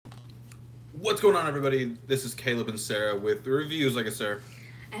What's going on, everybody? This is Caleb and Sarah with the reviews, like I said.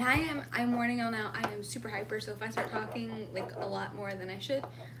 And I'm warning y'all now, I am super hyper, so if I start talking like a lot more than I should,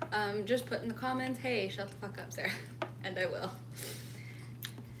 just put in the comments, hey, shut the fuck up, Sarah. And I will.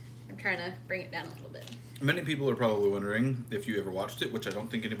 I'm trying to bring it down a little bit. Many people are probably wondering if you ever watched it, which I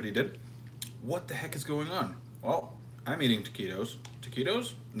don't think anybody did. What the heck is going on? Well, I'm eating taquitos.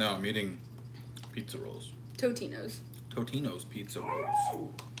 Taquitos? No, I'm eating pizza rolls. Totino's. Totino's pizza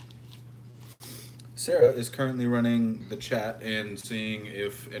rolls. Sarah is currently running the chat and seeing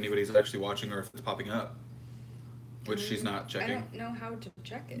if anybody's actually watching or if it's popping up, which she's not checking. I don't know how to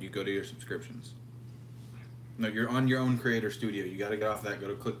check it. You go to your subscriptions. No, you're on your own creator studio. You gotta get off that. Go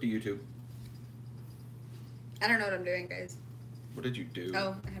to click to YouTube. I don't know what I'm doing, guys. What did you do?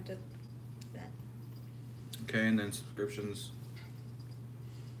 Oh, I have to... that. Okay, and then subscriptions.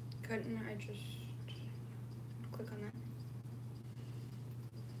 Couldn't I just click on that?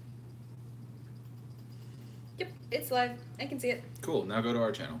 Yep, it's live. I can see it. Cool, now go to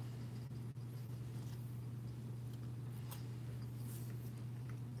our channel.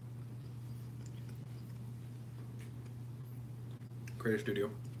 Creator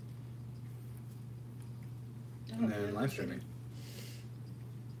Studio. And then live streaming.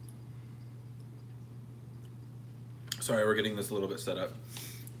 Sorry, we're getting this a little bit set up.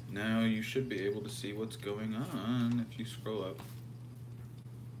 Now you should be able to see what's going on if you scroll up.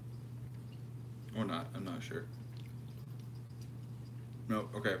 Or not, I'm not sure. No,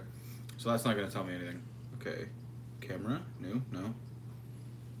 okay. So that's not gonna tell me anything. Okay. Camera? No.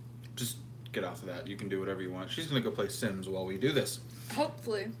 Just get off of that. You can do whatever you want. She's gonna go play Sims while we do this.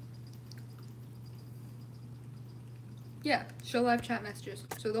 Hopefully. Yeah, show live chat messages,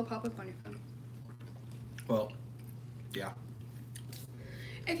 so they'll pop up on your phone. Well, yeah.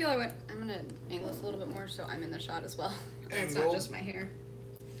 If you like, I'm gonna angle this a little bit more so I'm in the shot as well. And it's not just my hair.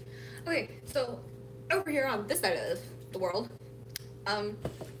 Okay, so over here on this side of the world, I'm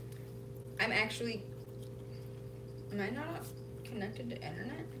actually, am I not connected to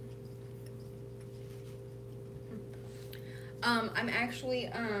internet? I'm actually,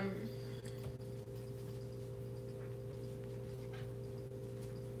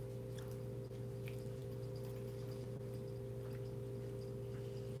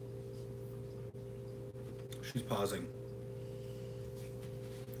 She's pausing.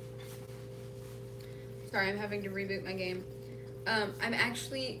 sorry, I'm having to reboot my game. I'm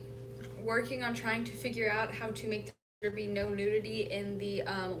actually working on trying to figure out how to make there be no nudity in the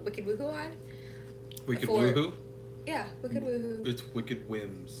Wicked Woohoo ad. Wicked Woohoo? Yeah, Wicked Woohoo. It's Wicked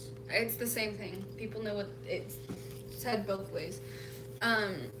Whims. It's the same thing. People know what it's said both ways.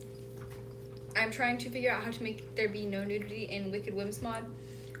 I'm trying to figure out how to make there be no nudity in Wicked Whims mod.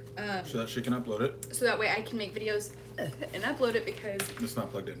 So that she can upload it? So that way I can make videos and upload it because... It's not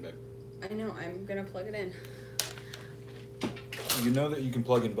plugged in, babe. I know, I'm gonna plug it in. You know that you can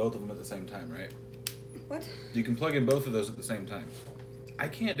plug in both of them at the same time, right? What? You can plug in both of those at the same time. I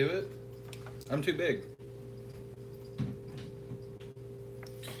can't do it. I'm too big.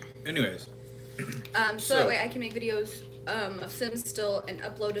 Anyways. So that way I can make videos of Sims still and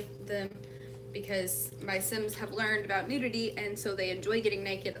upload them because my Sims have learned about nudity and so they enjoy getting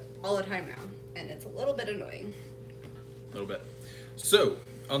naked all the time now. And it's a little bit annoying. A little bit. So,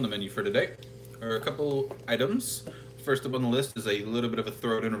 on the menu for today are a couple items. First up on the list is a little bit of a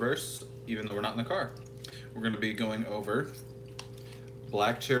throw universe, even though we're not in the car. We're going to be going over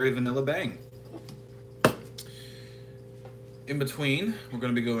Black Cherry Vanilla Bang. In between, we're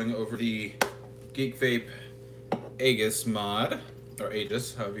going to be going over the GeekVape Aegis Mod, or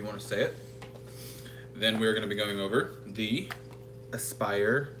Aegis, however you want to say it. Then we're going to be going over the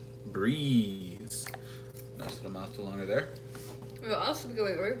Aspire Breeze. Nice little mouthful longer there. We'll also be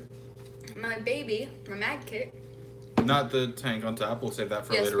going over my baby, my mag kit. Not the tank on top. We'll save that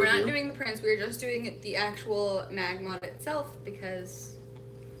for a later review. review. Yes, we're not doing the prints. We're just doing the actual mag mod itself because,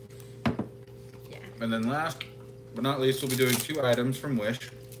 yeah. And then last but not least, we'll be doing two items from Wish.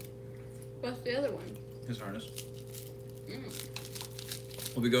 What's the other one? His harness.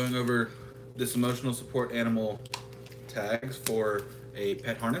 We'll be going over this emotional support animal tags for a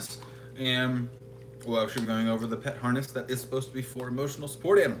pet harness. And we'll actually be going over the pet harness that is supposed to be for emotional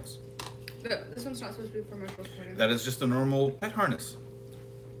support animals. No, this one's not supposed to be for emotional support animals. That is just a normal pet harness.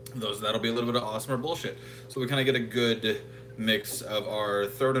 That'll be a little bit of awesome or bullshit. So we kind of get a good mix of our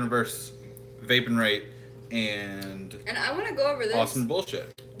third universe, Vape'n'Rate, and I want to go over this. Awesome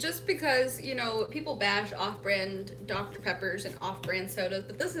bullshit. Just because, you know, people bash off-brand Dr. Peppers and off-brand sodas,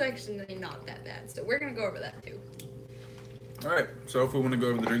 but this is actually not that bad. So we're going to go over that too. All right. So if we want to go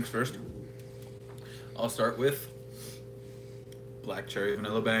over the drinks first, I'll start with Black Cherry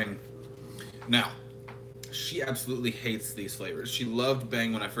Vanilla Bang. Now, she absolutely hates these flavors. She loved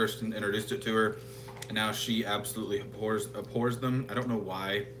Bang when I first introduced it to her, and now she absolutely abhors them. I don't know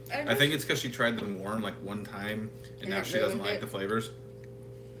why. I think it's because she tried them warm like one time, and now she doesn't like the flavors.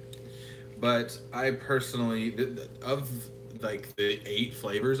 But I personally, of like the 8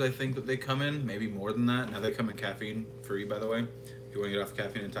 flavors I think that they come in, maybe more than that. Now they come in caffeine free, by the way, if you want to get off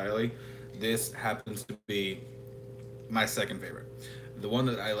caffeine entirely. This happens to be my second favorite. The one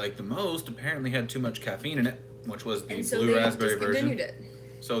that I like the most apparently had too much caffeine in it, which was the blue raspberry version.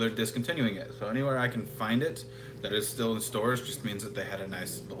 So they're discontinuing it. So anywhere I can find it that is still in stores just means that they had a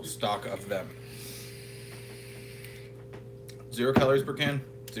nice little stock of them. 0 calories per can,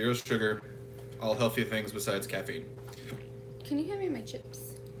 0 sugar, all healthy things besides caffeine. Can you hand me my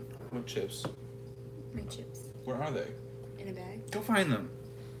chips? What chips? My chips. Where are they? In a bag. Go find them.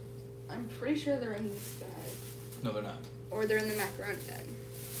 I'm pretty sure they're in this bag. No, they're not. Or they're in the macaroni bag.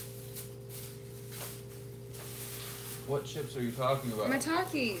 What chips are you talking about? My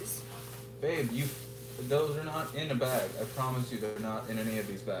Takis. Babe, those are not in a bag. I promise you they're not in any of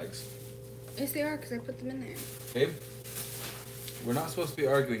these bags. Yes, they are, because I put them in there. Babe, we're not supposed to be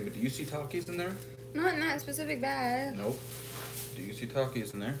arguing, but do you see Takis in there? Not in that specific bag. Nope. Do you see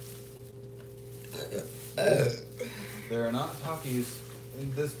Takis in there? There are not Takis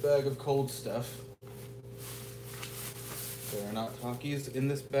in this bag of cold stuff. There are not Takis in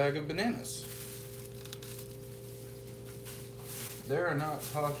this bag of bananas. There are not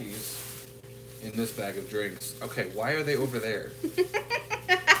Takis in this bag of drinks. Okay, why are they over there?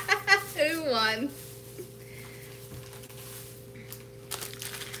 Who won?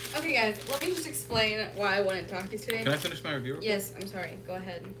 Okay, guys, let me just explain why I wanted Takis today. Can I finish my review? Yes, I'm sorry. Go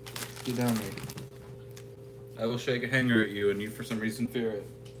ahead. Get down, baby. I will shake a hanger at you, and you for some reason fear it.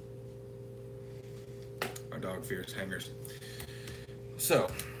 Our dog fears hangers. So.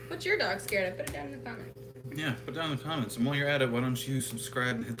 What's your dog scared of? Put it down in the comments. Yeah, put down in the comments. And while you're at it, why don't you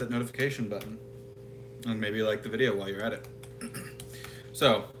subscribe and hit that notification button? And maybe like the video while you're at it.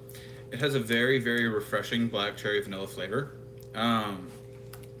 So, it has a very, very refreshing black cherry vanilla flavor. I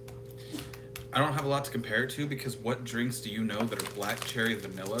don't have a lot to compare it to because what drinks do you know that are black cherry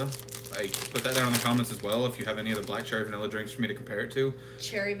vanilla? Like, put that down in the comments as well if you have any other black cherry vanilla drinks for me to compare it to.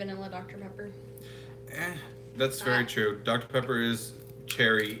 Cherry vanilla Dr. Pepper. That's very true. Dr. Pepper is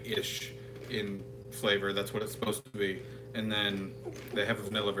cherry-ish in flavor. That's what it's supposed to be. And then they have a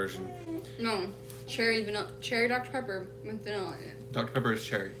vanilla version. No, cherry Dr. Pepper with vanilla in it. Dr. Pepper is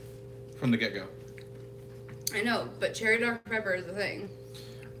cherry from the get-go. I know, but cherry Dr. Pepper is the thing.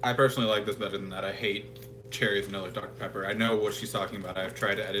 I personally like this better than that. I hate cherry vanilla Dr. Pepper. I know what she's talking about. I've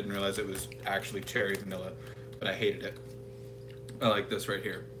tried it. I didn't realize it was actually cherry vanilla, but I hated it. I like this right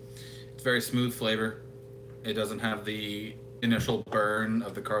here. It's very smooth flavor. It doesn't have the initial burn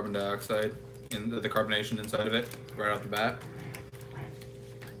of the carbon dioxide in the carbonation inside of it right off the bat.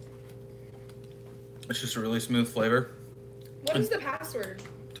 It's just a really smooth flavor. What is the password?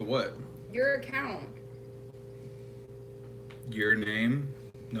 To what? Your account. Your name,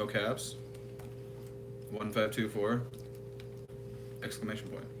 no caps, 1524, exclamation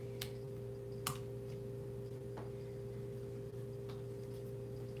point.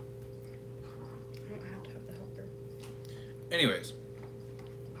 I don't have to have the helper. Anyways,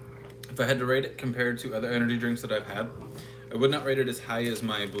 if I had to rate it compared to other energy drinks that I've had, I would not rate it as high as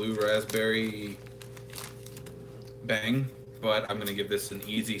my blue raspberry Bang, but I'm going to give this an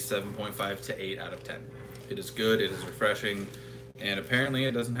easy 7.5 to 8 out of 10. It is good, it is refreshing, and apparently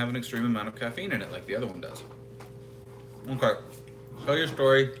it doesn't have an extreme amount of caffeine in it like the other one does. Okay, tell your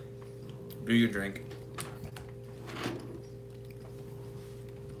story, do your drink.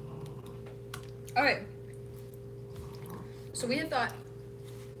 Okay. So we have thought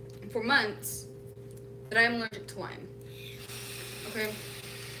for months that I am allergic to lime. Okay.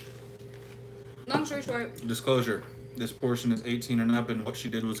 Long story short. Disclosure, this portion is 18 and up, and what she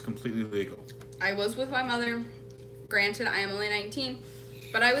did was completely legal. I was with my mother. Granted, I am only 19,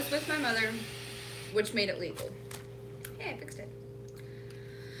 but I was with my mother, which made it legal. Hey, I fixed it.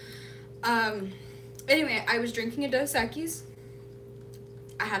 Anyway, I was drinking a Dos Equis.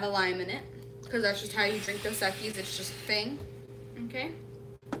 I had a lime in it, because that's just how you drink Dos Equis. It's just a thing. Okay?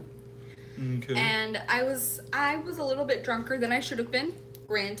 Okay. And I was a little bit drunker than I should have been,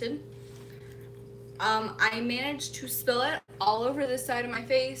 granted. I managed to spill it all over this side of my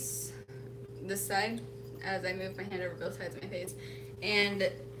face, this side, as I moved my hand over both sides of my face,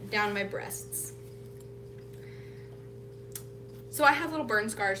 and down my breasts. So I have little burn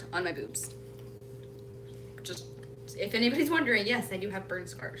scars on my boobs. Just, if anybody's wondering, yes, I do have burn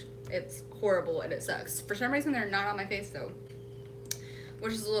scars. It's horrible and it sucks. For some reason, they're not on my face, though,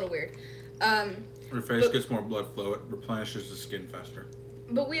 which is a little weird. Your face gets more blood flow. It replenishes the skin faster.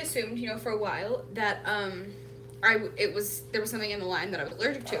 But we assumed, you know, for a while that there was something in the lime that I was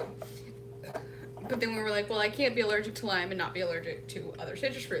allergic to. But then we were like, well, I can't be allergic to lime and not be allergic to other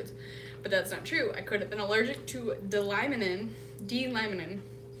citrus fruits. But that's not true. I could have been allergic to D-limonene,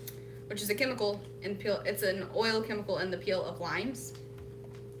 which is a chemical in peel. It's an oil chemical in the peel of limes.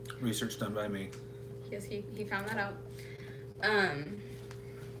 Research done by me. Yes, he found that out.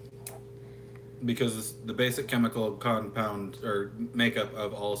 Because the basic chemical compound or makeup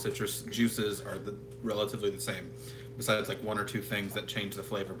of all citrus juices are relatively the same, besides like one or two things that change the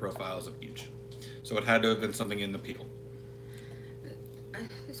flavor profiles of each. So it had to have been something in the peel.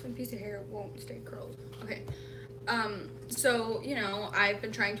 This one piece of hair won't stay curled. Okay. So, you know, I've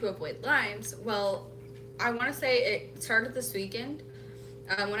been trying to avoid limes. Well, I want to say it started this weekend.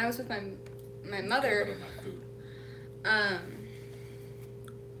 When I was with my mother.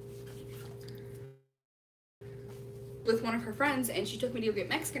 With one of her friends, and she took me to go get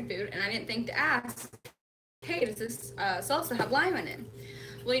Mexican food, and I didn't think to ask, hey, does this salsa have lime in it?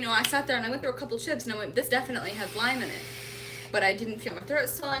 Well, you know, I sat there and I went through a couple of chips and I went, this definitely has lime in it. But I didn't feel my throat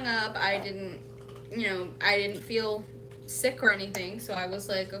swelling up. I didn't feel sick or anything. So I was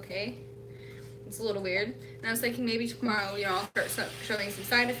like, okay, it's a little weird. And I was thinking maybe tomorrow, you know, I'll start showing some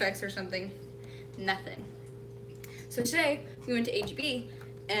side effects or something. Nothing. So today we went to AGB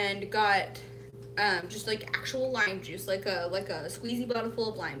and got just like actual lime juice, like a squeezy bottle full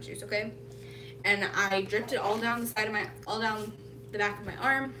of lime juice, okay? And I dripped it all down the back of my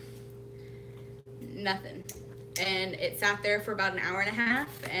arm. Nothing. And it sat there for about an hour and a half,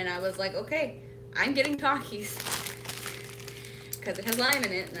 and I was like, okay, I'm getting Takis because it has lime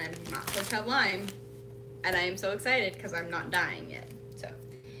in it, and I'm not supposed to have lime, and I am so excited because I'm not dying yet. So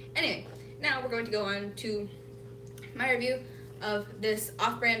anyway, now we're going to go on to my review of this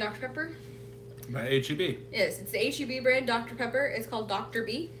off-brand Dr. Pepper. By H-E-B. Yes, it's the H-E-B brand Dr. Pepper. It's called Dr.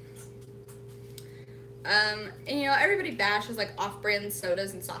 B. And you know, everybody bashes like off-brand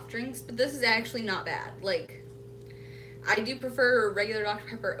sodas and soft drinks, but this is actually not bad. Like, I do prefer regular Dr.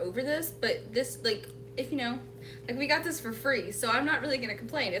 Pepper over this, but this, like, if you know, like we got this for free, so I'm not really gonna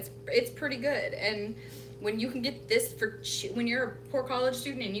complain. It's pretty good, and when you can get this for when you're a poor college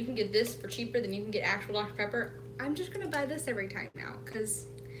student and you can get this for cheaper than you can get actual Dr. Pepper, I'm just gonna buy this every time now, because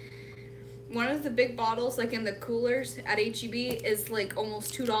one of the big bottles, like in the coolers at H-E-B, is like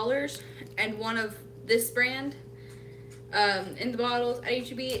almost $2, and one of this brand in the bottles at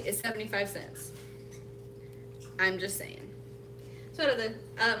H-E-B is 75 cents. I'm just saying. So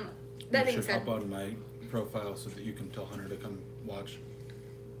that being said, hop on my profile so that you can tell Hunter to come watch,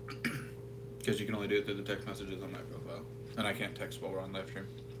 because you can only do it through the text messages on my profile, and I can't text while we're on live stream.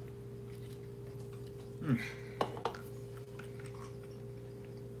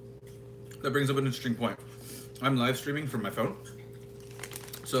 That brings up an interesting point. I'm live streaming from my phone,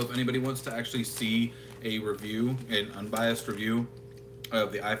 so if anybody wants to actually see a review, an unbiased review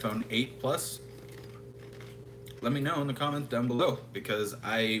of the iPhone 8 Plus, let me know in the comments down below, because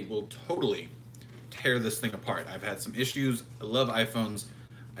I will totally tear this thing apart. I've had some issues. I love iPhones.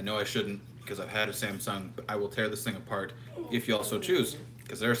 I know I shouldn't, because I've had a Samsung, but I will tear this thing apart if you also choose,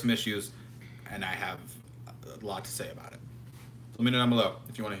 because there are some issues, and I have a lot to say about it. Let me know down below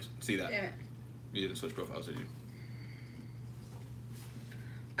if you want to see that. Damn it. You didn't switch profiles, did you?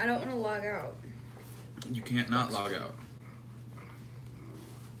 I don't want to log out. You can't not log out.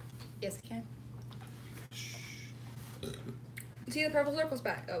 Yes, I can. See, the purple circle's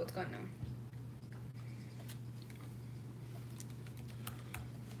back. Oh, it's gone now.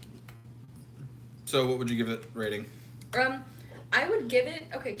 So what would you give it rating? I would give it,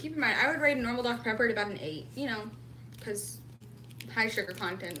 okay, keep in mind, I would rate a normal Dr. Pepper at about an 8, you know, because high sugar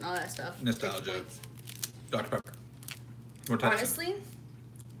content and all that stuff. Nostalgia. Dr. Pepper. Honestly,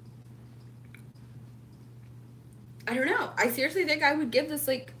 I don't know. I seriously think I would give this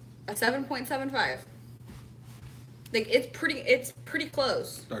like a 7.75. Like it's pretty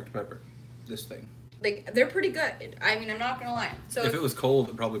close. Dr. Pepper. This thing. Like they're pretty good. I mean, I'm not gonna lie. So if it was cold,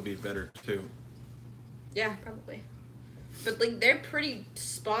 it'd probably be better too. Yeah, probably. But like they're pretty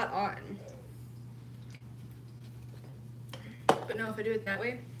spot on. But no, if I do it that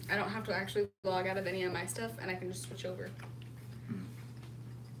way, I don't have to actually log out of any of my stuff, and I can just switch over.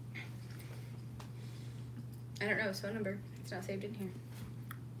 I don't know, phone number. It's not saved in here.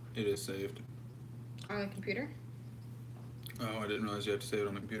 It is saved. On the computer? Oh, I didn't realize you had to save it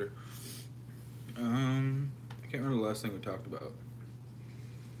on the computer. I can't remember the last thing we talked about.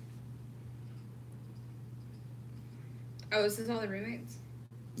 Oh, is this all the roommates?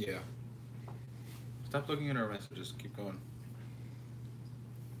 Yeah. Stop looking at our messages. Keep going.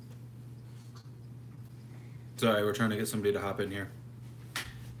 Sorry, we're trying to get somebody to hop in here.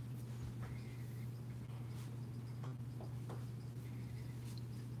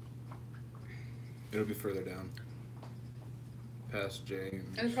 It'll be further down. Past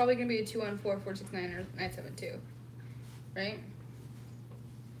James. And it's probably going to be a 214-469 or 972. Right?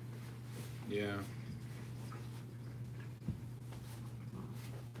 Yeah.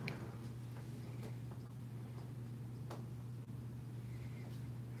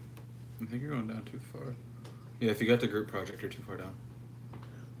 I think you're going down too far. Yeah, if you got the group project, you're too far down.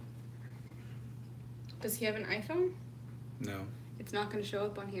 Does he have an iPhone? No. It's not going to show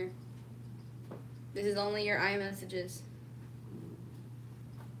up on here. This is only your iMessages.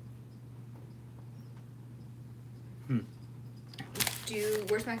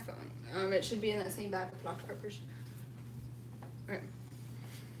 Where's my phone? It should be in that same bag with Dr. Pepper's. Alright.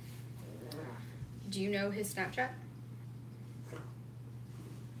 Do you know his Snapchat?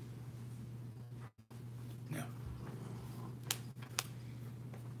 No.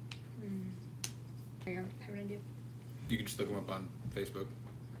 There you go. Have an idea. You can just look him up on Facebook.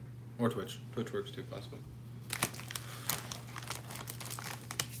 Or Twitch. Twitch works too, possibly.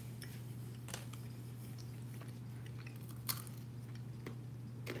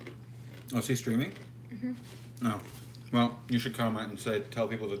 Oh, is he streaming? Mm-hmm. No. Well, you should comment and say, tell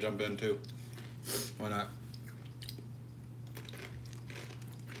people to jump in too. Why not?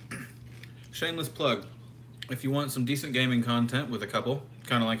 Shameless plug. If you want some decent gaming content with a couple,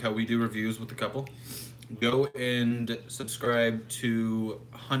 kind of like how we do reviews with a couple, go and subscribe to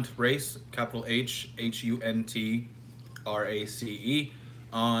Hunt Race, capital HUNTRACE,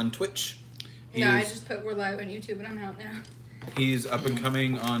 on Twitch. I just put we're live on YouTube and I'm out now. He's up and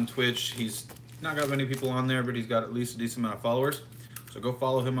coming on Twitch. He's not got many people on there, but he's got at least a decent amount of followers. So go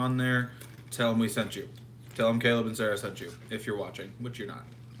follow him on there. Tell him we sent you. Tell him Caleb and Sarah sent you, if you're watching, which you're not,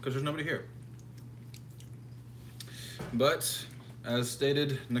 because there's nobody here. But, as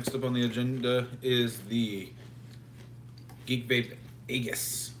stated, next up on the agenda is the GeekVape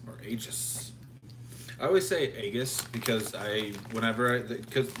Aegis, or Aegis. I always say Aegis because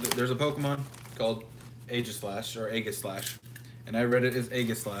because there's a Pokemon called Aegis Slash, or Aegis Slash, and I read it as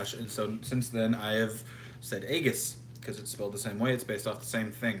Aegis Slash, and so since then I have said Aegis, because it's spelled the same way, it's based off the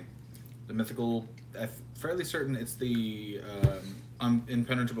same thing. The mythical, I'm fairly certain it's the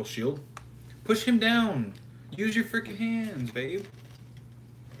impenetrable shield. Push him down! Use your freaking hands, babe.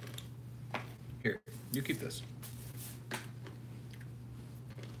 Here, you keep this.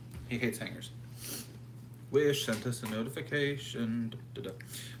 He hates hangers. Wish sent us a notification. Da, da, da.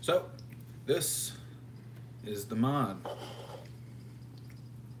 So, this is the mod.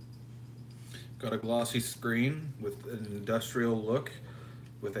 Got a glossy screen with an industrial look,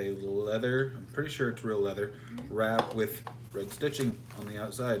 with a leather, I'm pretty sure it's real leather, wrap with red stitching on the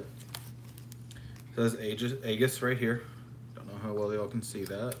outside. It says Aegis right here. Don't know how well y'all can see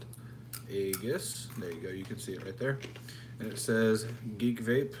that. Aegis, there you go, you can see it right there. And it says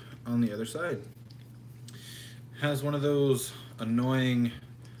GeekVape on the other side. Has one of those annoying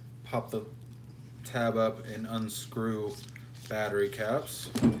pop the tab up and unscrew battery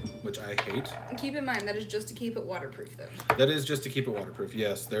caps, which I hate. Keep in mind, that is just to keep it waterproof, though. That is just to keep it waterproof,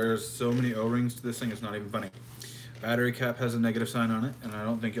 yes. There's so many O-rings to this thing, it's not even funny. Battery cap has a negative sign on it, and I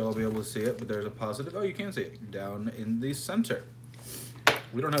don't think you'll be able to see it, but there's a positive. Oh, you can see it down in the center.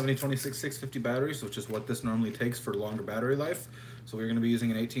 We don't have any 26650 batteries, which is what this normally takes for longer battery life. So we're going to be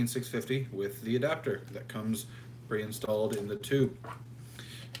using an 18650 with the adapter that comes pre-installed in the tube.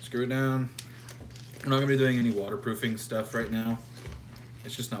 Screw it down. We're not going to be doing any waterproofing stuff right now.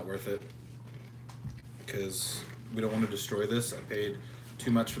 It's just not worth it, because we don't want to destroy this. I paid too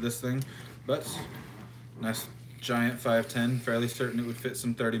much for this thing, but nice giant 510. Fairly certain it would fit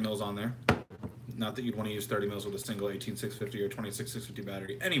some 30 mils on there. Not that you'd want to use 30 mils with a single 18650 or 26650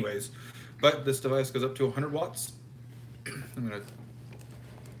 battery anyways, but this device goes up to 100 watts. I'm going to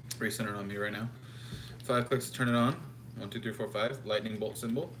recenter it on me right now. 5 clicks to turn it on. 1, 2, 3, 4, 5. Lightning bolt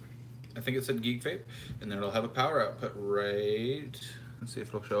symbol. I think it said GeekVape, and then it'll have a power output right. Let's see if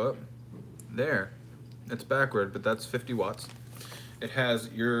it'll show up. There. It's backward, but that's 50 watts. It has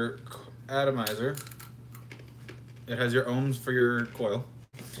your atomizer. It has your ohms for your coil.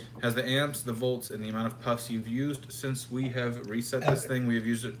 It has the amps, the volts, and the amount of puffs you've used. Since we have reset this thing,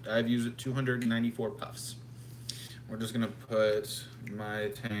 I've used it 294 puffs. We're just gonna put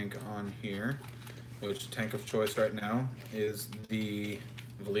my tank on here, which tank of choice right now is the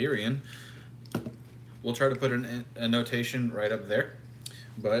Valerian. We'll try to put a notation right up there,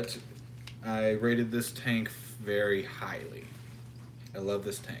 but I rated this tank very highly. I love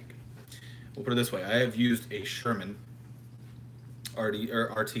this tank. We'll put it this way: I have used a Sherman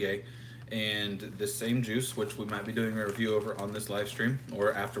RTA, And this same juice, which we might be doing a review over on this live stream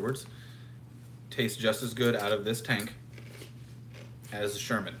or afterwards, tastes just as good out of this tank as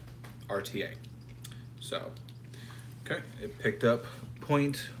Sherman RTA. So, okay, it picked up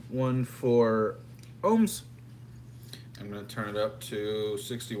 0.14 ohms. I'm going to turn it up to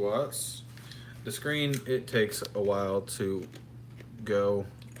 60 watts. The screen, it takes a while to go.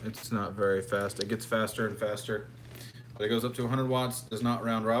 It's not very fast. It gets faster and faster. But it goes up to 100 watts, does not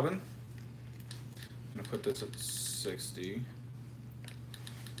round robin. I'm going to put this at 60.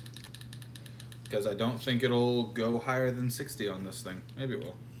 Because I don't think it'll go higher than 60 on this thing. Maybe it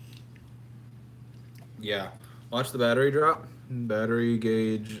will. Yeah. Watch the battery drop. Battery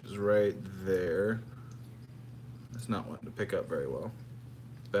gauge is right there. It's not wanting to pick up very well.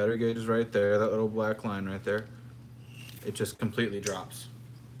 Battery gauge is right there. That little black line right there. It just completely drops.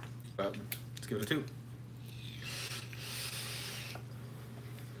 But let's give it a 2.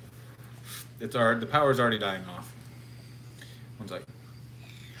 It's the power's already dying off. One second.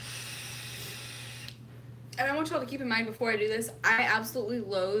 And I want y'all to keep in mind before I do this, I absolutely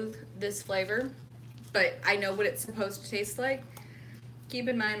loathe this flavor, but I know what it's supposed to taste like. Keep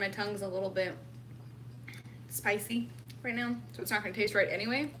in mind my tongue's a little bit spicy right now, so it's not going to taste right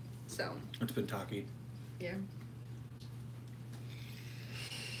anyway. So It's been talky. yeah.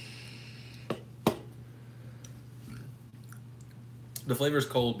 The flavor's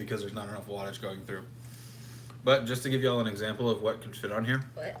cold because there's not enough wattage going through. But just to give y'all an example of what can fit on here.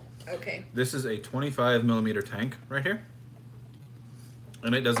 But okay. This is a 25 millimeter tank right here.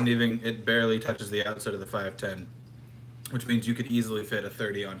 And it barely touches the outside of the 510, which means you could easily fit a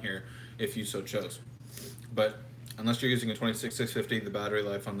 30 on here if you so chose. But unless you're using a 26650, the battery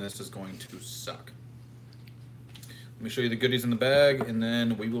life on this is going to suck. Let me show you the goodies in the bag, and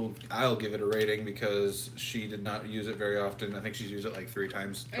then I'll give it a rating because she did not use it very often. I think she's used it like 3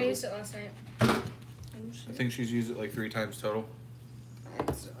 times total. I used it last night. I think she's used it like 3 times total. I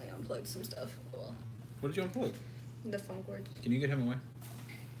accidentally unplugged some stuff. Well, What did you unplug? the phone cord. Can you get him away?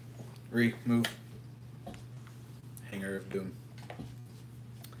 Move. Hanger of doom.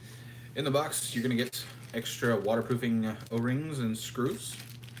 In the box, you're going to get extra waterproofing O-rings and screws.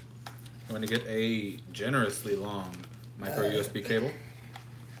 You're going to get a generously long micro USB cable.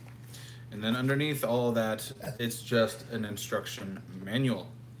 And then underneath all of that, it's just an instruction manual.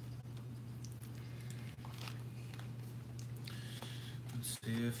 Let's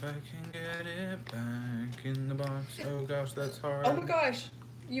see if I can get it back in the box. Oh gosh, that's hard. Oh my gosh,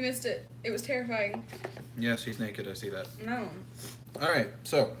 you missed it. It was terrifying. Yes, he's naked, I see that. No. Alright,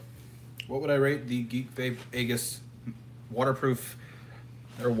 so what would I rate the GeekVape Aegis waterproof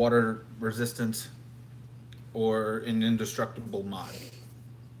or water resistant or an indestructible mod?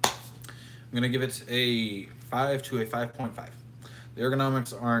 I'm going to give it a 5 to a 5.5. The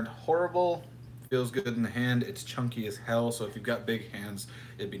ergonomics aren't horrible. Feels good in the hand. It's chunky as hell, so if you've got big hands,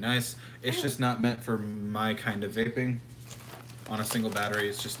 it'd be nice. It's just not meant for my kind of vaping. On a single battery,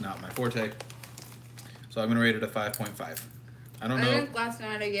 it's just not my forte. So I'm going to rate it a 5.5. I don't know. I think last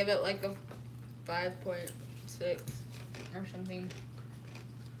night I gave it like a 5.6 or something.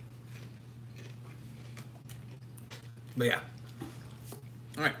 But yeah.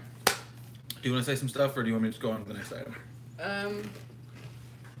 Alright. Do you want to say some stuff, or do you want me to just go on to the next item?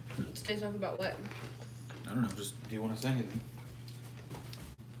 Say something about what? I don't know. Just, do you want to say anything?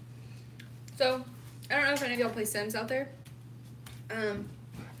 So, I don't know if any of y'all play Sims out there.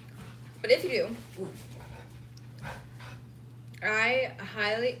 But if you do,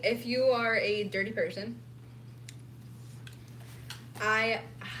 if you are a dirty person,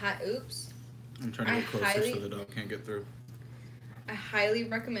 oops. I'm trying to get closer so the dog can't get through. I highly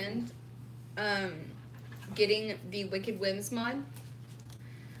recommend getting the Wicked Whims mod.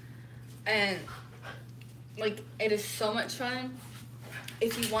 And like, it is so much fun.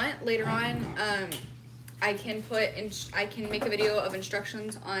 If you want, later on, I can make a video of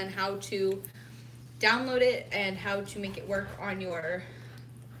instructions on how to download it and how to make it work on your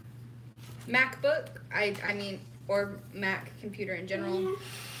MacBook. I mean, or Mac computer in general.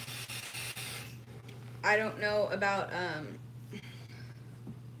 I don't know about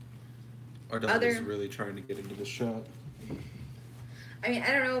Our dog is really trying to get into the shot. I mean,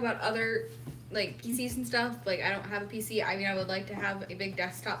 I don't know about other like PCs and stuff. Like, I don't have a PC. I mean, I would like to have a big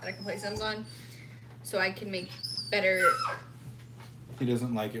desktop that I can play Sims on, so I can make better. He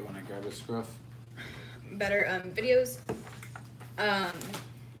doesn't like it when I grab his scruff. Better videos.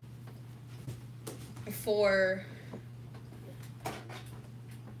 For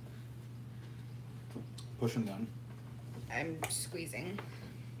push him down. I'm squeezing.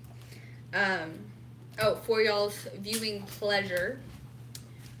 For y'all's viewing pleasure.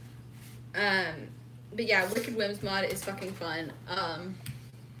 But yeah, Wicked Whims mod is fucking fun.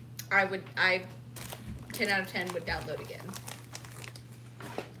 I 10 out of 10 would download again.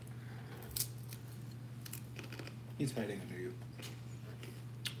 He's hiding under you.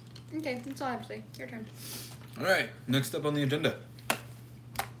 Okay, that's all I have to say. Your turn. Alright, next up on the agenda.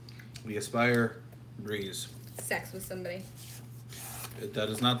 The Aspire Breeze. Sex with somebody. That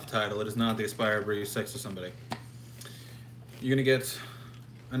is not the title. It is not the Aspire Breeze Sex with Somebody. You're going to get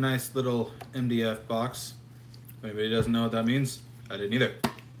a nice little MDF box. If anybody doesn't know what that means, I didn't either.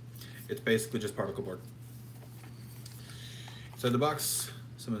 It's basically just particle board. Inside the box,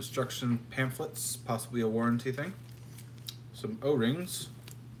 some instruction pamphlets, possibly a warranty thing. Some O-rings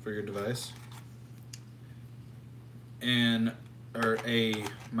for your device. Or a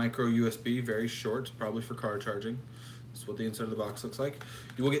micro USB, very short, probably for car charging. This is what the inside of the box looks like.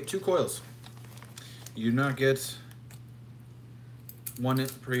 You will get 2 coils. You do not get one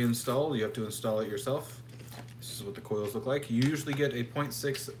pre-installed. You have to install it yourself. This is what the coils look like. You usually get a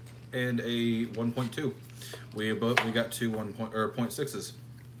 0.6 and a 1.2. We got 2 0.6s. This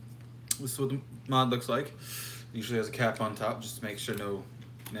is what the mod looks like. It usually has a cap on top just to make sure no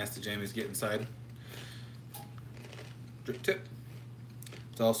nasty jammies get inside. Drip tip.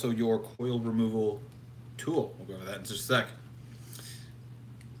 It's also your coil removal tool. We'll go over that in just a sec.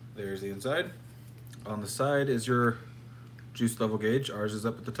 There's the inside. On the side is your juice level gauge. Ours is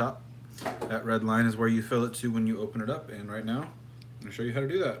up at the top. That red line is where you fill it to when you open it up. And right now, I'm going to show you how to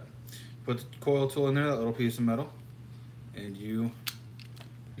do that. Put the coil tool in there, that little piece of metal, and you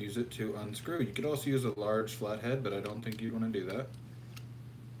use it to unscrew. You could also use a large flathead, but I don't think you'd want to do that.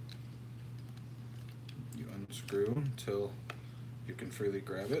 You unscrew until you can freely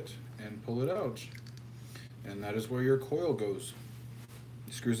grab it and pull it out. And that is where your coil goes.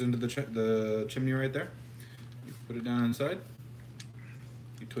 It screws into the chimney right there. You put it down inside.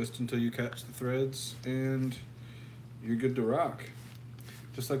 You twist until you catch the threads, and you're good to rock.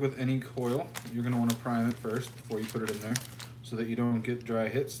 Just like with any coil, you're going to want to prime it first before you put it in there so that you don't get dry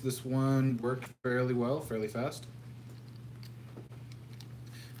hits. This one worked fairly well, fairly fast.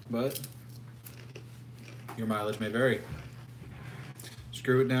 But your mileage may vary.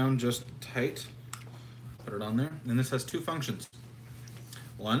 Screw it down just tight, put it on there, and this has 2 functions.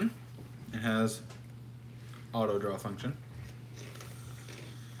 One, it has auto draw function.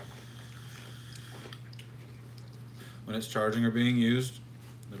 When it's charging or being used,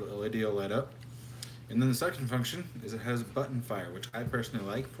 little LED will light up. And then the second function is it has button fire, which I personally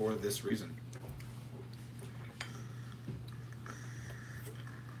like for this reason.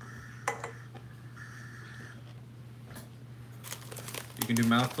 You can do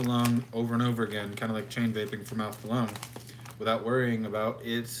mouth to lung over and over again, kind of like chain vaping for mouth to lung, without worrying about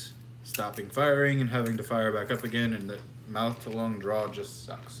it stopping firing and having to fire back up again, and the mouth to lung draw just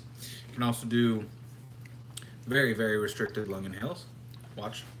sucks. You can also do very, very restricted lung inhales.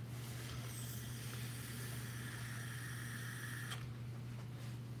 Watch.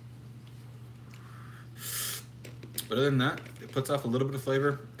 But other than that, it puts off a little bit of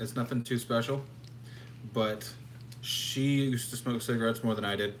flavor. It's nothing too special. But she used to smoke cigarettes more than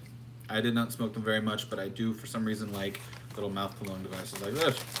I did. I did not smoke them very much, but I do for some reason like little mouth to lung devices like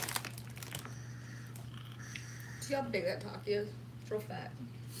this. See how big that top is? It's real fat.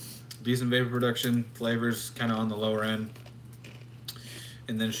 Decent vapor production, flavors kind of on the lower end.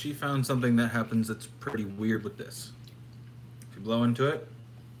 And then she found something that happens that's pretty weird with this. If you blow into it,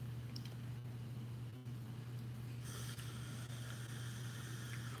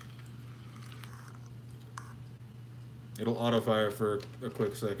 it'll auto fire for a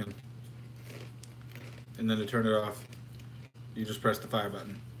quick second. And then to turn it off, you just press the fire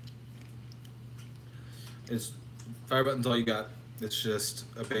button. Fire button's all you got. It's just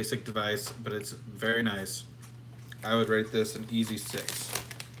a basic device, but it's very nice. I would rate this an easy 6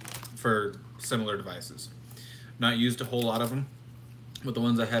 for similar devices. Not used a whole lot of them, but the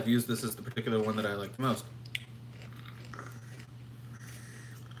ones I have used, this is the particular one that I like the most.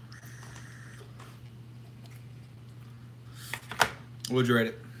 What would you rate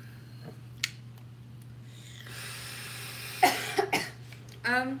it?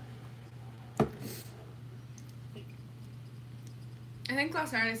 I think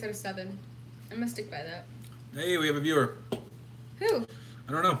last night I said a 7. I'm gonna stick by that. Hey, we have a viewer. Who?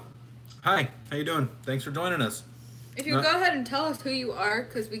 I don't know. Hi, how you doing? Thanks for joining us. If you go ahead and tell us who you are,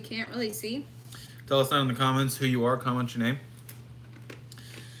 because we can't really see. Tell us down in the comments who you are. Comment your name.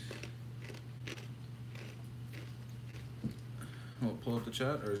 We'll pull up the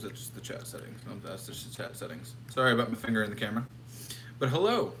chat, or is it just the chat settings? No, that's just the chat settings. Sorry about my finger in the camera. But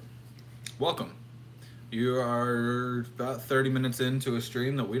hello. Welcome. You are about 30 minutes into a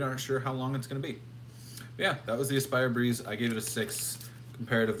stream that we aren't sure how long it's going to be. But yeah, that was the Aspire Breeze. I gave it a 6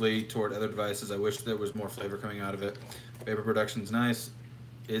 comparatively toward other devices. I wish there was more flavor coming out of it. Vapor production's nice.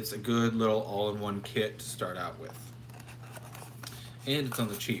 It's a good little all-in-one kit to start out with. And it's on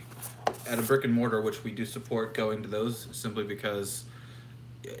the cheap. At a brick and mortar, which we do support going to those simply because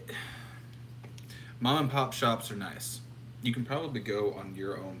mom and pop shops are nice. You can probably go on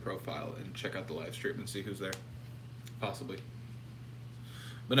your own profile and check out the live stream and see who's there. Possibly.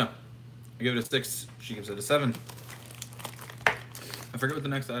 But no. I give it a 6. She gives it a 7. I forget what the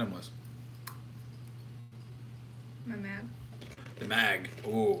next item was. My mag. The mag.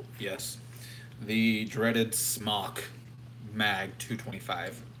 Oh, yes. The dreaded SMOK mag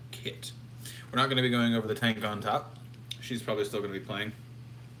 225 kit. We're not going to be going over the tank on top. She's probably still going to be playing.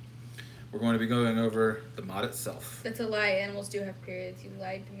 We're going to be going over the mod itself. That's a lie. Animals do have periods. You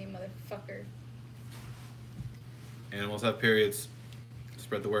lied to me, motherfucker. Animals have periods.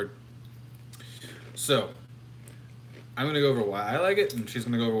 Spread the word. So, I'm going to go over why I like it, and she's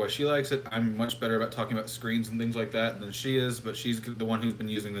going to go over why she likes it. I'm much better about talking about screens and things like that than she is, but she's the one who's been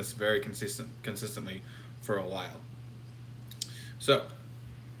using this very consistently for a while. So,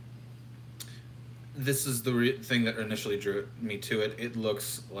 this is the thing that initially drew me to it. It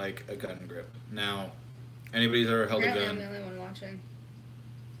looks like a gun grip. Now, anybody who's ever held a gun... I'm the only one watching.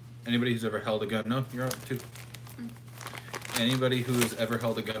 Anybody who's ever held a gun... No, you're up too. Anybody who's ever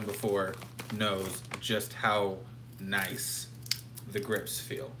held a gun before knows just how nice the grips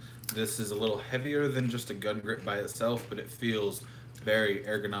feel. This is a little heavier than just a gun grip by itself, but it feels very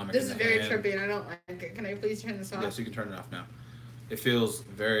ergonomic. This is very trippy and I don't like it. Can I please turn this off? Yes, you can turn it off now. It feels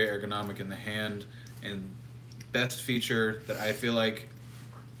very ergonomic in the hand, and best feature that I feel like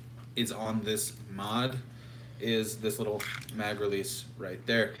is on this mod is this little mag release right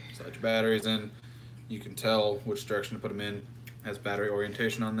there. Slide your batteries in. You can tell which direction to put them in. It has battery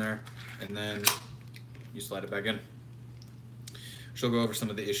orientation on there, and then you slide it back in. She'll go over some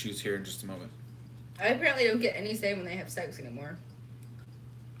of the issues here in just a moment. I apparently don't get any say when they have sex anymore.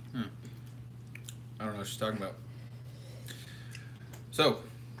 I don't know what she's talking about. So,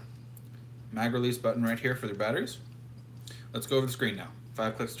 mag release button right here for their batteries. Let's go over the screen now.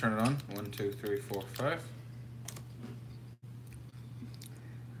 5 clicks to turn it on. 1, 2, 3, 4, 5.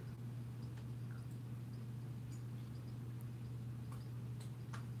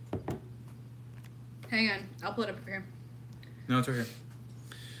 Hang on, I'll pull it up here. No, it's right here.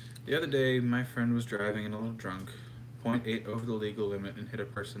 The other day, my friend was driving and a little drunk, 0.8 over the legal limit, and hit a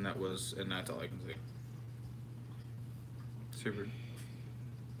person that was, and that's all I can see. Super.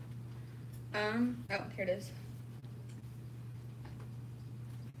 Oh, here it is.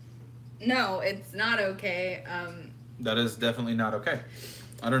 No, it's not okay. That is definitely not okay.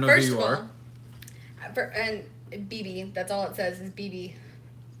 I don't know First who you of all, are. And BB, that's all it says is BB.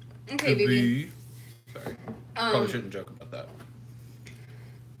 Okay, BB. Sorry. Probably shouldn't joke about that.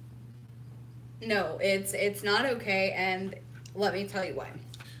 No, it's not okay, and let me tell you why.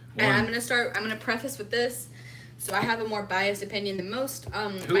 And I'm gonna preface with this. So I have a more biased opinion than most.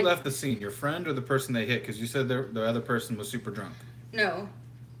 Who left the scene? Your friend or the person they hit? Because you said the other person was super drunk. No.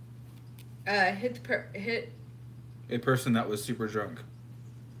 Hit a person that was super drunk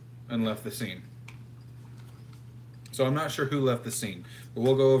and left the scene. So I'm not sure who left the scene, but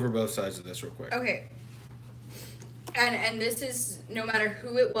we'll go over both sides of this real quick. Okay. And this is no matter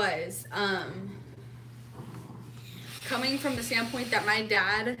who it was. Coming from the standpoint that my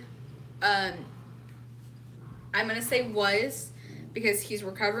dad, I'm going to say was, because he's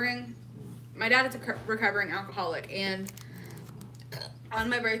recovering. My dad is a recovering alcoholic, and on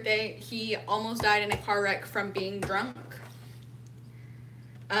my birthday, he almost died in a car wreck from being drunk.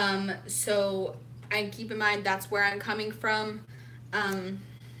 So, and keep in mind, that's where I'm coming from. And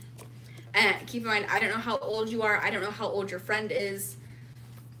keep in mind, I don't know how old you are. I don't know how old your friend is.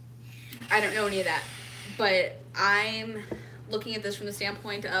 I don't know any of that. But I'm looking at this from the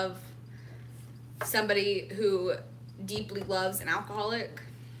standpoint of somebody who deeply loves an alcoholic.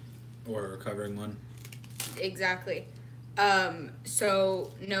 Or a recovering one. Exactly.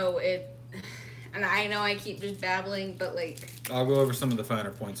 So, no, and I know I keep just babbling, but like... I'll go over some of the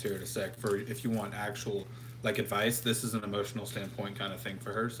finer points here in a sec for if you want actual, like, advice. This is an emotional standpoint kind of thing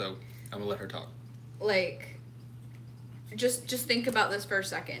for her, so I'm gonna let her talk. Like, just think about this for a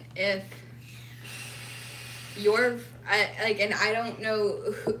second. If and I don't know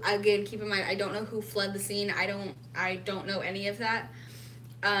who, again, keep in mind, I don't know who fled the scene. I don't know any of that.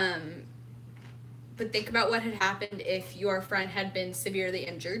 But think about what had happened if your friend had been severely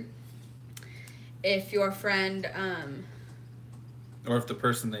injured. If your friend, or if the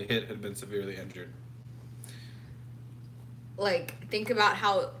person they hit had been severely injured. Like, think about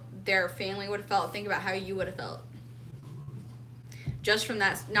how their family would have felt. Think about how you would have felt. Just from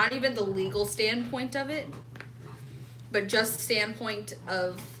that, not even the legal standpoint of it, but just standpoint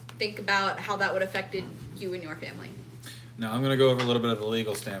of think about how that would have affected you and your family. Now, I'm going to go over a little bit of the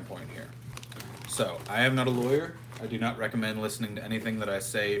legal standpoint here. So, I am not a lawyer. I do not recommend listening to anything that I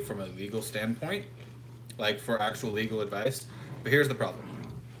say from a legal standpoint, like for actual legal advice. But here's the problem.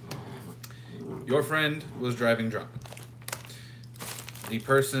 Your friend was driving drunk. The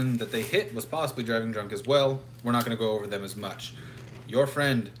person that they hit was possibly driving drunk as well. We're not going to go over them as much. Your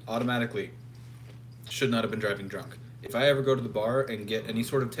friend automatically should not have been driving drunk. If I ever go to the bar and get any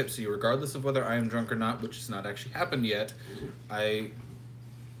sort of tipsy, regardless of whether I am drunk or not, which has not actually happened yet,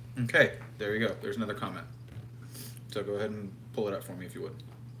 Okay, there you go. There's another comment. So go ahead and pull it up for me if you would.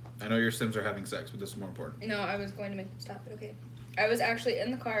 I know your Sims are having sex, but this is more important. No, I was going to make them stop, but okay. I was actually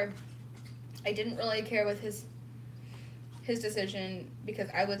in the car. I didn't really care with his decision because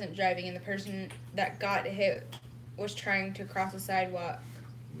I wasn't driving, and the person that got hit was trying to cross the sidewalk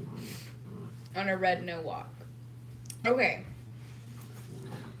on a red no walk. Okay.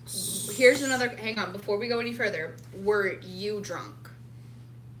 Here's another, hang on, before we go any further, were you drunk?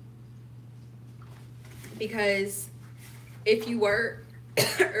 Because if you were,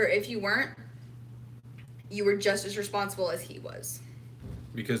 or if you weren't, you were just as responsible as he was.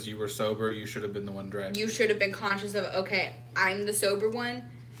 Because you were sober, you should have been the one driving. You should have been conscious of, okay, I'm the sober one.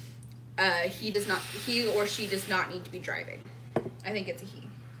 He or she does not need to be driving. I think it's a he.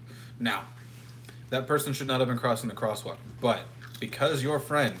 Now, that person should not have been crossing the crosswalk. But because your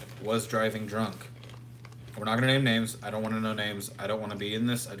friend was driving drunk, we're not going to name names. I don't want to know names. I don't want to be in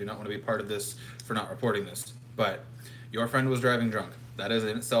this. I do not want to be part of this for not reporting this. But your friend was driving drunk. That is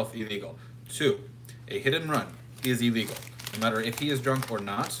in itself illegal. 2, a hit and run is illegal. No matter if he is drunk or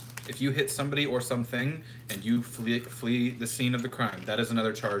not, if you hit somebody or something and you flee the scene of the crime, that is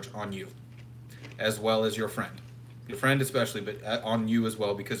another charge on you, as well as your friend. Your friend especially, but on you as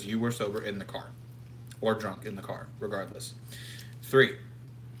well because you were sober in the car or drunk in the car, regardless. 3,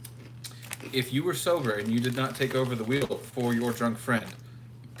 if you were sober and you did not take over the wheel for your drunk friend,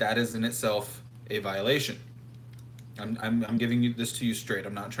 that is in itself a violation. I'm giving you this to you straight.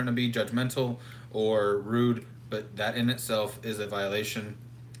 I'm not trying to be judgmental or rude, but that in itself is a violation.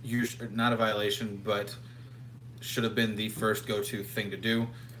 Not a violation, but should have been the first go-to thing to do.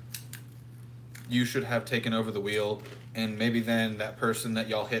 You should have taken over the wheel, and maybe then that person that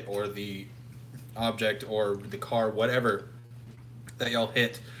y'all hit, or the object, or the car, whatever that y'all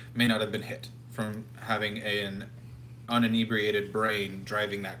hit, may not have been hit from having an uninebriated brain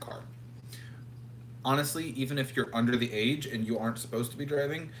driving that car. Honestly, even if you're under the age and you aren't supposed to be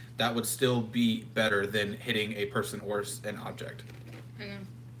driving, that would still be better than hitting a person or an object. Hang on.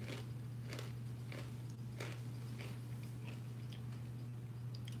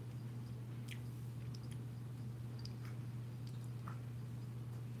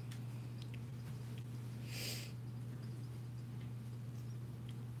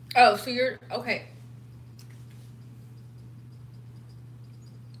 Oh, so you're, okay.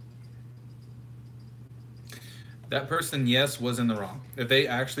 That person, yes, was in the wrong. If they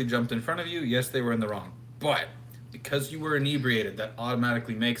actually jumped in front of you, yes, they were in the wrong. But because you were inebriated, that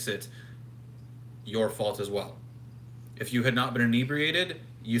automatically makes it your fault as well. If you had not been inebriated,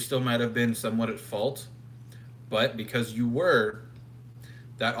 you still might have been somewhat at fault. But because you were,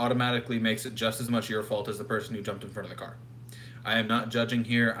 that automatically makes it just as much your fault as the person who jumped in front of the car. I am not judging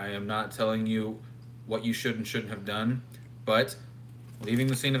here. I am not telling you what you should and shouldn't have done. But leaving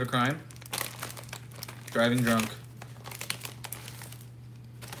the scene of a crime, driving drunk,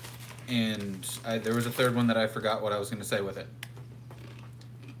 and there was a third one that I forgot what I was going to say with it.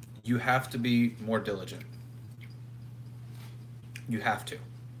 You have to be more diligent. You have to.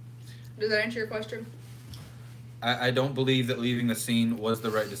 Does that answer your question? I don't believe that leaving the scene was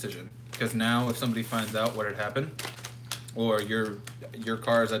the right decision. Because now if somebody finds out what had happened, or your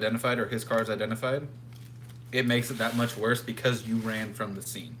car is identified or his car is identified, it makes it that much worse because you ran from the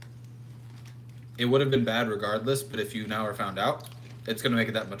scene. It would have been bad regardless, but if you now are found out, it's going to make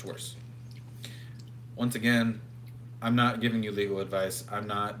it that much worse. Once again, I'm not giving you legal advice. I'm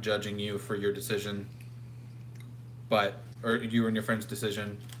not judging you for your decision, or you and your friend's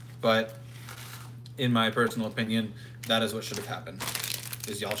decision, but in my personal opinion, that is what should have happened.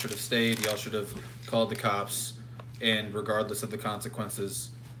 Is y'all should have stayed, y'all should have called the cops, and regardless of the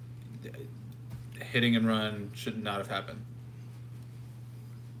consequences, hitting and run should not have happened.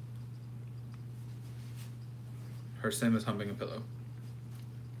 Her sim is humping a pillow.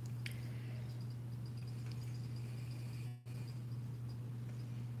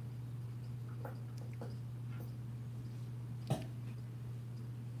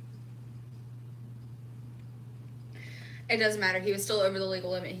 It doesn't matter. He was still over the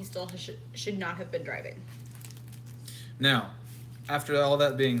legal limit. He still should not have been driving. Now, after all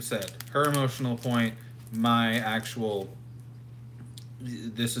that being said, her emotional point, my actual,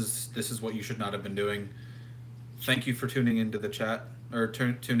 this is what you should not have been doing. Thank you for tuning into the chat, or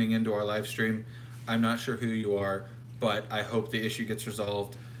tuning into our live stream. I'm not sure who you are, but I hope the issue gets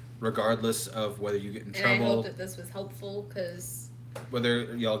resolved, regardless of whether you get in trouble. And I hope that this was helpful, because...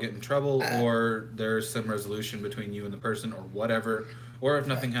 Whether y'all get in trouble, or there's some resolution between you and the person, or whatever, or if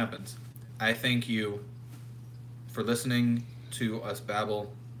nothing happens. I thank you for listening to us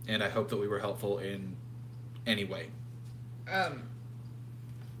babble, and I hope that we were helpful in any way.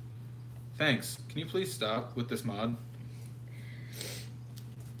 Thanks. Can you please stop with this mod?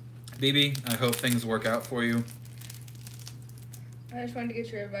 BB, I hope things work out for you. I just wanted to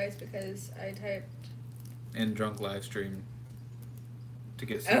get your advice because I typed... In drunk live stream to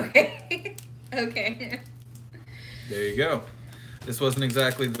get some. Okay. Okay. There you go. This wasn't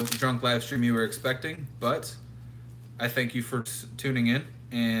exactly the drunk live stream you were expecting, but I thank you for tuning in,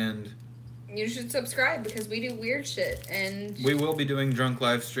 and you should subscribe because we do weird shit, and we will be doing drunk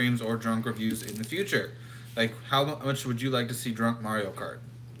live streams or drunk reviews in the future. Like, how much would you like to see drunk Mario Kart?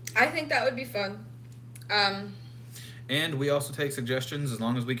 I think that would be fun. And we also take suggestions as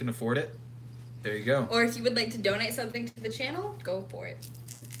long as we can afford it. There you go. Or if you would like to donate something to the channel, go for it.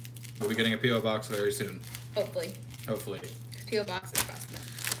 We'll be getting a P.O. box very soon. Hopefully. Hopefully. P.O. box is possible.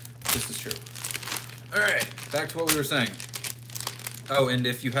 This is true. Alright, back to what we were saying. Oh, and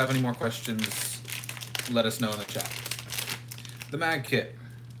if you have any more questions, let us know in the chat. The mag kit.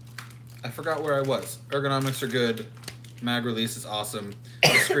 I forgot where I was. Ergonomics are good. Mag release is awesome.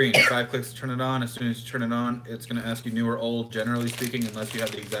 The screen, 5 clicks to turn it on. As soon as you turn it on, it's going to ask you new or old, generally speaking, unless you have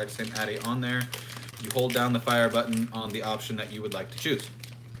the exact same Addy on there. You hold down the fire button on the option that you would like to choose.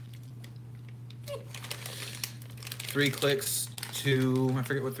 3 clicks to, I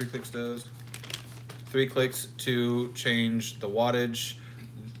forget what 3 clicks does. 3 clicks to change the wattage,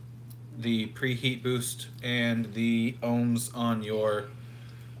 the preheat boost, and the ohms on your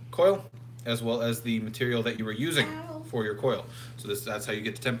coil, as well as the material that you were using for your coil. So that's how you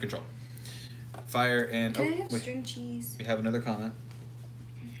get the temp control. Fire and... Can I have string cheese? We have another comment.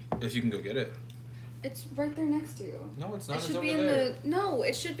 If you can go get it. It's right there next to you. No, it's not. It should it's be over in there. No,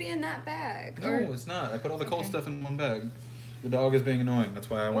 it should be in that bag. No, it's not. I put all the cold stuff in one bag. The dog is being annoying. That's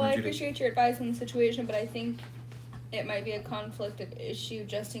why I wanted you to... Well, I appreciate your advice on the situation, but I think it might be a conflict of issue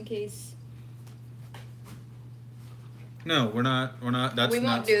just in case... No, we're not. That's we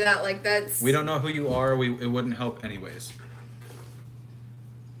won't do that. Like, that's... We don't know who you are. It wouldn't help anyways.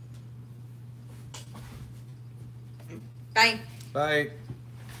 Bye. Bye.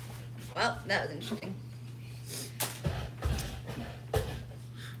 Well, that was interesting.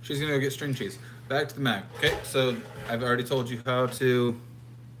 She's gonna go get string cheese. Back to the mag. Okay, so I've already told you how to...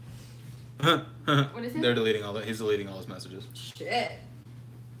 What is it? They're deleting all that. He's deleting all his messages. Shit.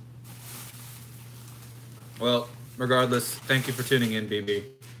 Well, regardless, thank you for tuning in, BB.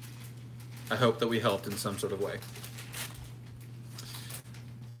 I hope that we helped in some sort of way.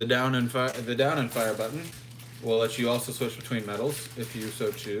 The down and fire button will let you also switch between metals if you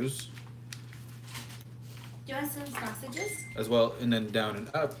so choose. Do you want some sausages? As well, and then down and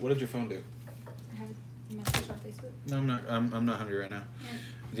up. What did your phone do? I have a message on Facebook. No, I'm not. I'm not hungry right now. Yeah.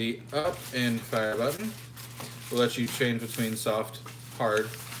 The up and fire button will let you change between soft, hard,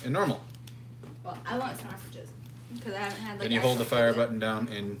 and normal. Well, I want sausages because I haven't had like. And you hold the fire button down,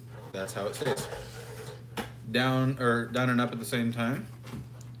 and that's how it stays. Down and up at the same time.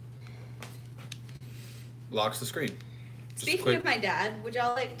 Locks the screen. Speaking of my dad, would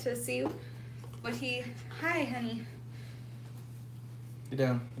y'all like to see what he... Hi, honey. Get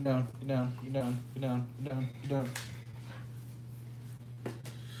down, get down, get down, get down, get down, get down, get down.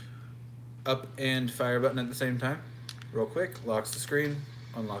 Up and fire button at the same time. Real quick, locks the screen,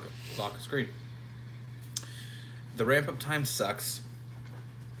 unlock it, lock the screen. The ramp up time sucks.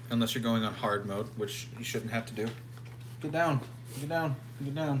 Unless you're going on hard mode, which you shouldn't have to do. Get down, get down,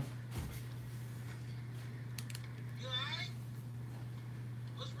 get down.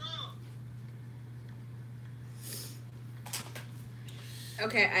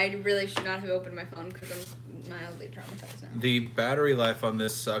 Okay, I really should not have opened my phone because I'm mildly traumatized now. The battery life on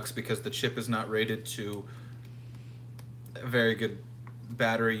this sucks because the chip is not rated to very good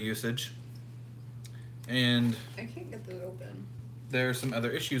battery usage. And I can't get this open. there are some other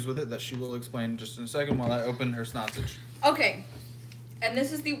issues with it that she will explain just in a second while I open her sausage. Okay, and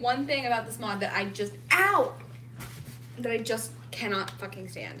this is the one thing about this mod that I just... Ow! That I just cannot fucking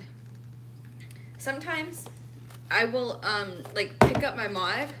stand. Sometimes... I will, like, pick up my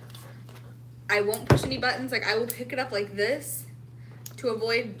mod I won't push any buttons. Like I will pick it up like this to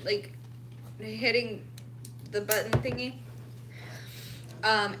avoid like hitting the button thingy.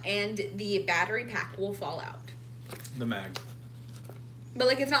 And the battery pack will fall out. The mag. But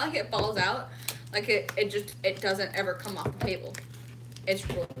like it's not like it falls out. Like it doesn't ever come off the table. It's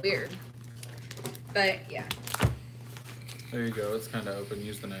real weird. But yeah. There you go. It's kind of open.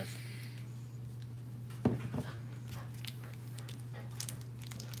 Use the knife.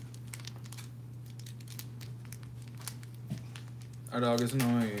 Our dog is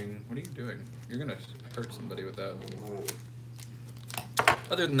annoying. What are you doing? You're gonna hurt somebody with that.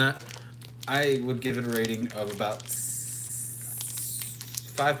 Other than that, I would give it a rating of about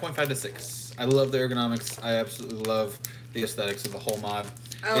 5.5 to 6. I love the ergonomics. I absolutely love the aesthetics of the whole mod.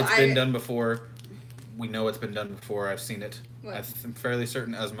 It's been done before. We know it's been done before. I've seen it. What? I'm fairly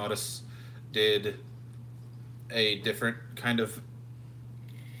certain Asmodus did a different kind of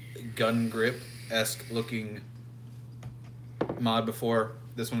gun grip-esque looking mod before.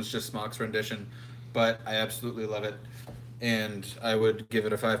 This one's just SMOK's rendition, but I absolutely love it. And I would give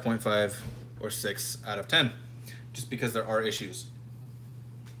it a 5.5 or 6 out of 10, just because there are issues.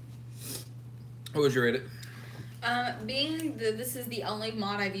 What would you rate it? Being that this is the only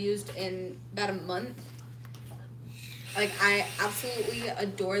mod I've used in about a month, like I absolutely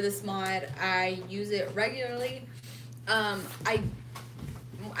adore this mod. I use it regularly. I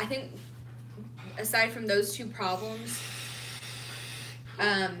think aside from those two problems,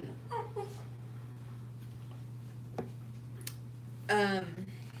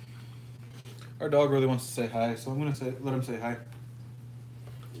 our dog really wants to say hi, so I'm gonna let him say hi.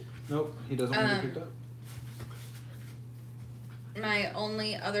 Nope, he doesn't want to be picked up. My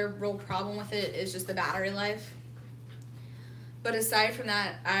only other real problem with it is just the battery life. But aside from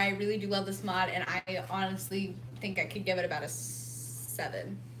that, I really do love this mod, and I honestly think I could give it about a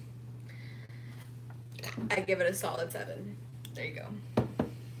 7. I'd give it a solid 7. There you go.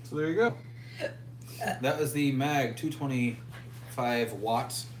 So there you go. That was the Mag 225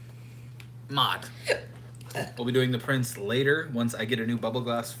 watts mod. We'll be doing the prints later once I get a new bubble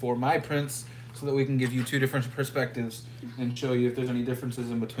glass for my prints, so that we can give you 2 different perspectives and show you if there's any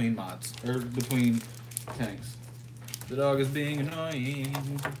differences in between mods or between tanks. The dog is being annoying.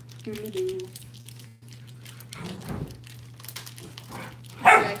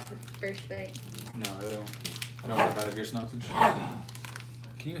 First bite. No, I don't want to bite of your sausage.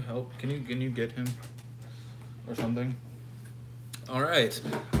 Can you help? Can you get him or something? All right,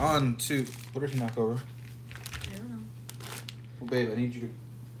 on to what did he knock over? I don't know. Well, babe, I need you to. Do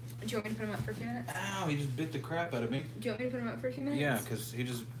you want me to put him up for a few minutes? Ow! He just bit the crap out of me. Do you want me to put him up for a few minutes? Yeah, because he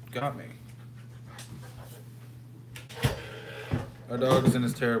just got me. Our dog is in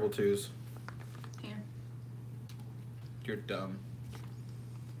his terrible twos. Here. You're dumb.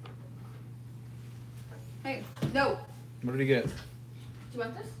 Hey, no. What did he get? Do you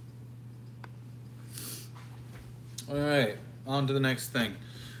want this? All right, on to the next thing.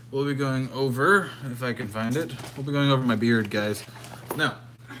 We'll be going over, if I can find it, we'll be going over my beard, guys. Now,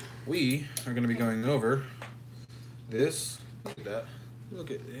 we are going to be going over this. Look at that.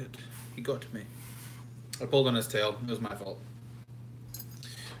 Look at it. He got to me. I pulled on his tail. It was my fault.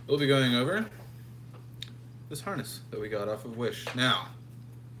 We'll be going over this harness that we got off of Wish. Now,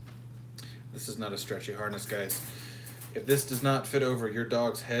 this is not a stretchy harness, guys. If this does not fit over your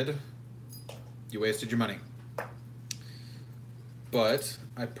dog's head, you wasted your money. But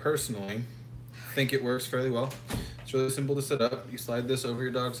I personally think it works fairly well. It's really simple to set up. You slide this over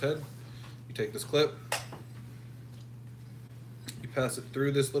your dog's head. You take this clip. You pass it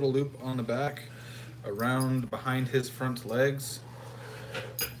through this little loop on the back, around behind his front legs.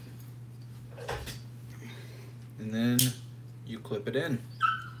 And then you clip it in.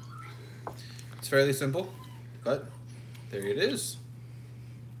 It's fairly simple, but there it is.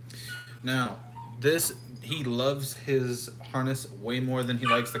 Now, he loves his harness way more than he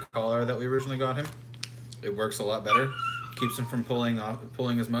likes the collar that we originally got him. It works a lot better. Keeps him from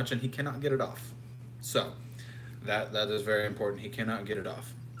pulling as much, and he cannot get it off. So, that is very important. He cannot get it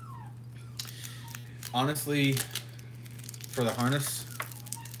off. Honestly, for the harness,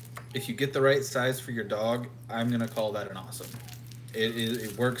 if you get the right size for your dog, I'm gonna call that an awesome.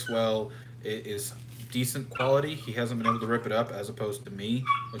 It works well. It is decent quality. He hasn't been able to rip it up as opposed to me,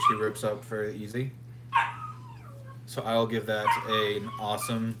 which he rips up very easy. So I'll give that an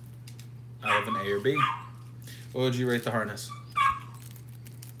awesome out of an A or B. What would you rate the harness?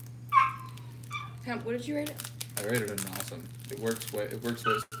 What did you rate it? I rated it an awesome. It works what it's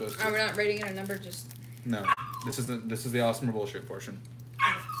supposed to. Oh, we're not rating it a number, just. No, this is the awesome or bullshit portion.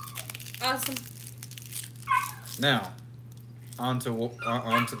 Awesome. Now, on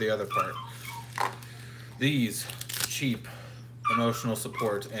to the other part. These cheap emotional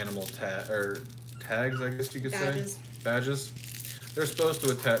support animal tags, I guess you could Badges. say. Badges. They're supposed to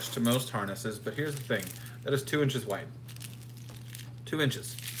attach to most harnesses, but here's the thing. That is 2 inches wide. 2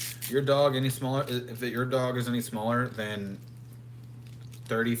 inches. Your dog any smaller? If your dog is any smaller than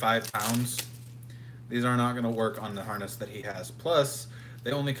 35 pounds, these are not going to work on the harness that he has. Plus,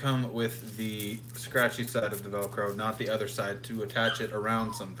 they only come with the scratchy side of the Velcro, not the other side to attach it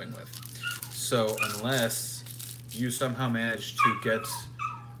around something with. So unless you somehow manage to get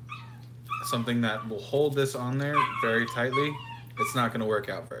something that will hold this on there very tightly, it's not going to work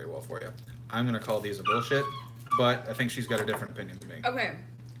out very well for you. I'm going to call these a bullshit, but I think she's got a different opinion than me. Okay.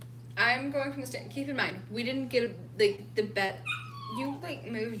 I'm going from the stand. Keep in mind, we didn't get the bet. You like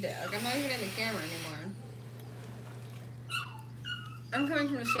moved it. Like I'm not even in the camera anymore. I'm coming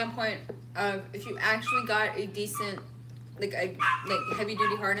from the standpoint of if you actually got a decent, like heavy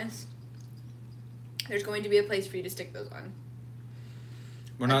duty harness, there's going to be a place for you to stick those on.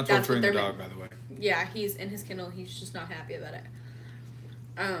 We're not torturing the dog, by the way. Yeah, he's in his kennel. He's just not happy about it.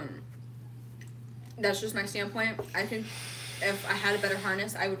 That's just my standpoint. I think if I had a better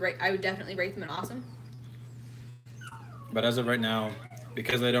harness, I would definitely rate them an awesome. But as of right now,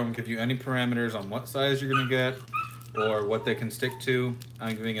 because they don't give you any parameters on what size you're going to get or what they can stick to,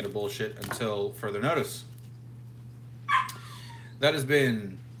 I'm giving it a bullshit until further notice. That has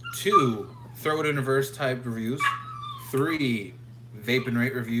been 2 Throw It in Reverse type reviews, 3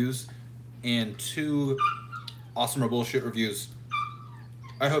 Vape'n'Rate reviews, and 2 Awesome or Bullshit reviews.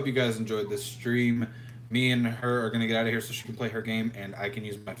 I hope you guys enjoyed this stream. Me and her are going to get out of here so she can play her game and I can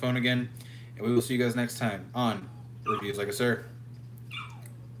use my phone again. And we will see you guys next time on Reviews Like a Sir.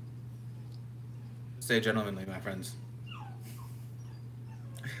 Stay gentlemanly, my friends.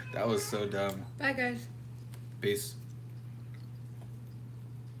 That was so dumb. Bye, guys. Peace.